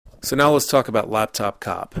So now let's talk about Laptop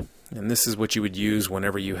Cop. And this is what you would use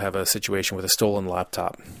whenever you have a situation with a stolen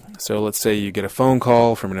laptop. So let's say you get a phone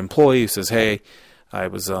call from an employee who says, hey, I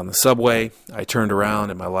was on the subway, I turned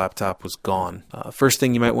around and my laptop was gone. First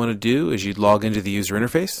thing you might want to do is you'd log into the user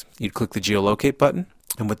interface. You'd click the geolocate button.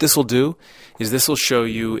 And what this will do is this will show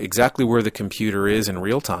you exactly where the computer is in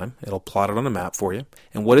real time. It'll plot it on a map for you.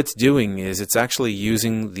 And what it's doing is it's actually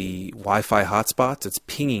using the Wi-Fi hotspots. It's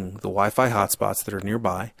pinging the Wi-Fi hotspots that are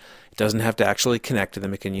nearby. It doesn't have to actually connect to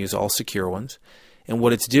them. It can use all secure ones. And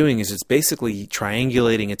what it's doing is it's basically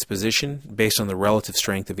triangulating its position based on the relative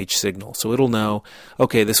strength of each signal. So it'll know,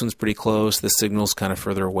 okay, this one's pretty close, this signal's kind of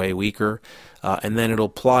further away, weaker, and then it'll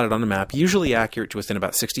plot it on a map, usually accurate to within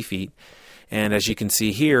about 60 feet. And as you can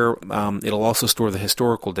see here, it'll also store the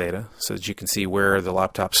historical data so that you can see where the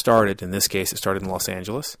laptop started. In this case, it started in Los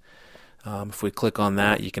Angeles. If we click on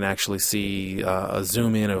that, you can actually see a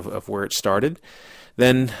zoom in of where it started.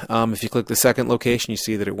 Then if you click the second location, you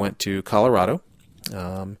see that it went to Colorado.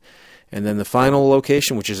 And then the final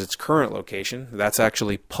location, which is its current location, that's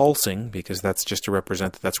actually pulsing because that's just to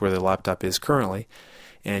represent that that's where the laptop is currently.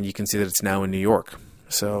 And you can see that it's now in New York.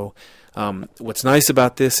 So what's nice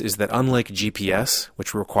about this is that unlike GPS,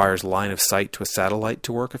 which requires line of sight to a satellite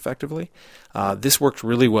to work effectively, this works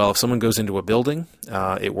really well. If someone goes into a building,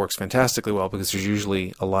 it works fantastically well because there's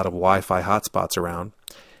usually a lot of Wi-Fi hotspots around.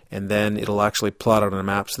 And then it'll actually plot out on a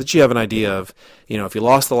map so that you have an idea of, if you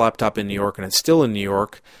lost the laptop in New York and it's still in New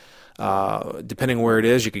York, depending on where it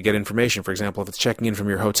is, you could get information. For example, if it's checking in from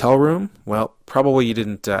your hotel room, well, probably you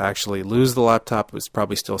didn't actually lose the laptop. It was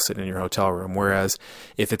probably still sitting in your hotel room. Whereas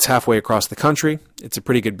if it's halfway across the country, it's a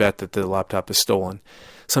pretty good bet that the laptop is stolen.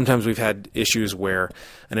 Sometimes we've had issues where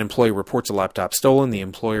an employee reports a laptop stolen, the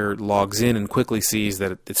employer logs in and quickly sees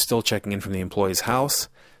that it's still checking in from the employee's house.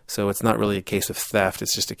 So it's not really a case of theft,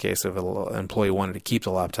 it's just a case of an employee wanted to keep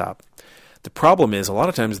the laptop. The problem is a lot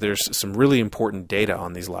of times there's some really important data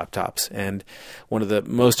on these laptops, and one of the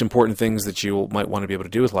most important things that you might want to be able to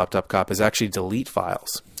do with Laptop Cop is actually delete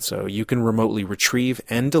files. So you can remotely retrieve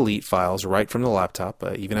and delete files right from the laptop,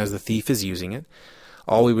 even as the thief is using it.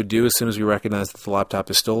 All we would do as soon as we recognize that the laptop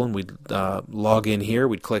is stolen, we'd log in here,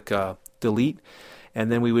 we'd click delete,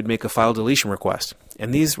 and then we would make a file deletion request.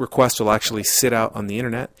 And these requests will actually sit out on the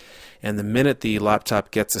internet, and the minute the laptop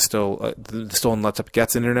gets the stolen laptop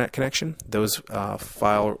gets an internet connection, those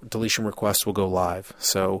file deletion requests will go live.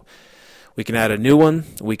 So we can add a new one.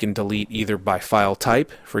 We can delete either by file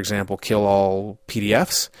type, for example, kill all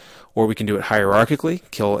PDFs, or we can do it hierarchically,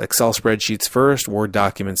 kill Excel spreadsheets first, Word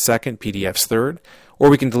documents second, PDFs third, or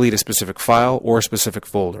we can delete a specific file or a specific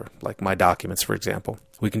folder, like My Documents, for example.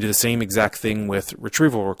 We can do the same exact thing with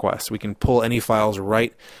retrieval requests. We can pull any files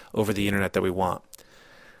right over the internet that we want.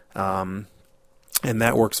 And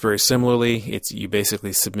that works very similarly. You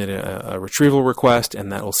basically submit a retrieval request,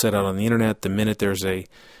 and that will sit out on the internet. The minute there's a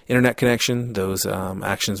internet connection, those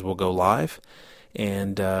actions will go live,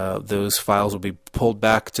 and those files will be pulled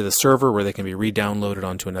back to the server where they can be re-downloaded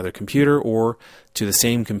onto another computer or to the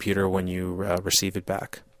same computer when you receive it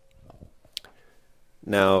back.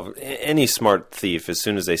 Now, any smart thief, as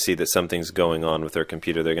soon as they see that something's going on with their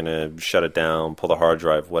computer, they're going to shut it down, pull the hard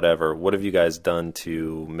drive, whatever. What have you guys done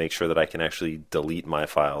to make sure that I can actually delete my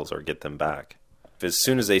files or get them back? As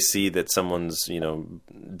soon as they see that someone's,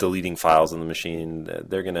 deleting files on the machine,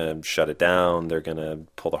 they're going to shut it down, they're going to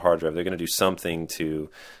pull the hard drive, they're going to do something to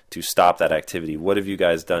stop that activity. What have you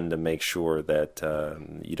guys done to make sure that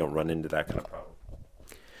you don't run into that kind of problem?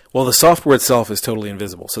 Well, the software itself is totally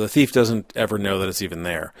invisible, so the thief doesn't ever know that it's even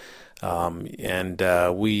there.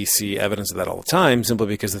 We see evidence of that all the time simply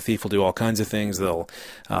because the thief will do all kinds of things. They'll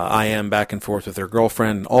IM back and forth with their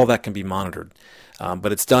girlfriend, and all that can be monitored.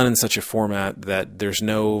 But it's done in such a format that there's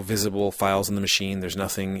no visible files in the machine, there's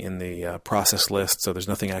nothing in the process list, so there's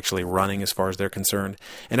nothing actually running as far as they're concerned.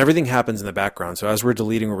 And everything happens in the background. So as we're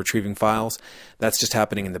deleting or retrieving files, that's just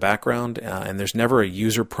happening in the background, and there's never a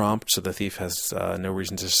user prompt, so the thief has no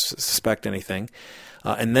reason to suspect anything.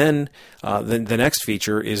 And then the next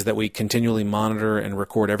feature is that we continually monitor and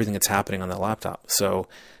record everything that's happening on that laptop. So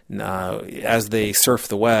as they surf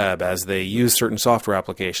the web, as they use certain software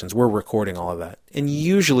applications, we're recording all of that. And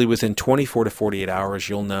usually within 24 to 48 hours,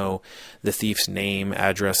 you'll know the thief's name,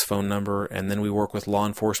 address, phone number, and then we work with law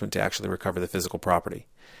enforcement to actually recover the physical property.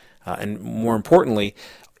 And more importantly,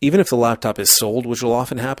 even if the laptop is sold, which will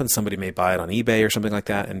often happen, somebody may buy it on eBay or something like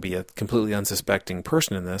that and be a completely unsuspecting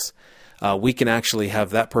person in this, we can actually have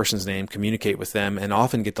that person's name, communicate with them, and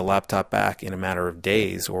often get the laptop back in a matter of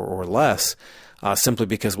days or less, simply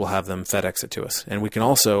because we'll have them FedEx it to us. And we can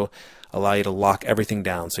also allow you to lock everything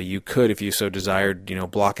down. So you could, if you so desired,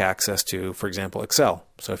 block access to, for example, Excel.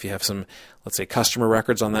 So if you have some, let's say, customer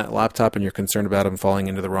records on that laptop and you're concerned about them falling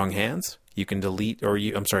into the wrong hands, you can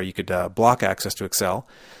you could block access to Excel,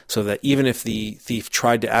 so that even if the thief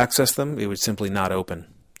tried to access them, it would simply not open.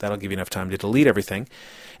 That'll give you enough time to delete everything.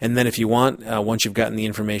 And then if you want, once you've gotten the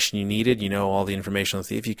information you needed, all the information on the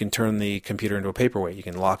thief, you can turn the computer into a paperweight. You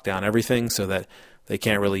can lock down everything so that they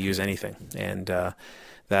can't really use anything. And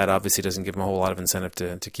that obviously doesn't give them a whole lot of incentive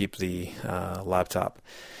to keep the laptop.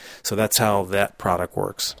 So that's how that product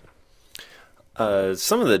works.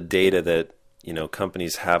 Some of the data that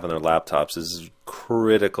companies have on their laptops is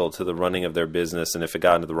critical to the running of their business, and if it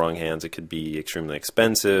got into the wrong hands, it could be extremely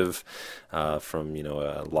expensive from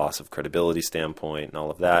a loss of credibility standpoint and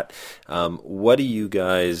all of that. What do you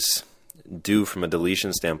guys do from a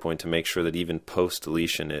deletion standpoint to make sure that even post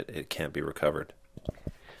deletion it can't be recovered?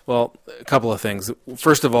 Well, a couple of things.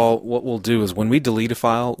 First of all, what we'll do is when we delete a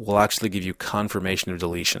file, we'll actually give you confirmation of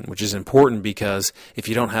deletion, which is important because if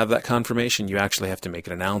you don't have that confirmation, you actually have to make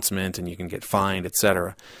an announcement and you can get fined,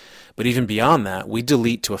 etc. But even beyond that, we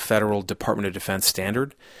delete to a federal Department of Defense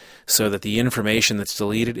standard so that the information that's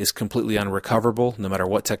deleted is completely unrecoverable no matter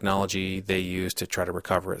what technology they use to try to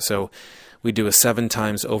recover it. So we do a 7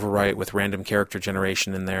 times overwrite with random character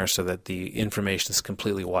generation in there so that the information is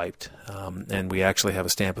completely wiped. And we actually have a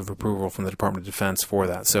stamp of approval from the Department of Defense for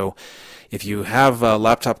that. So if you have a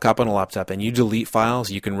laptop copy on a laptop and you delete files,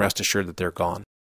 you can rest assured that they're gone.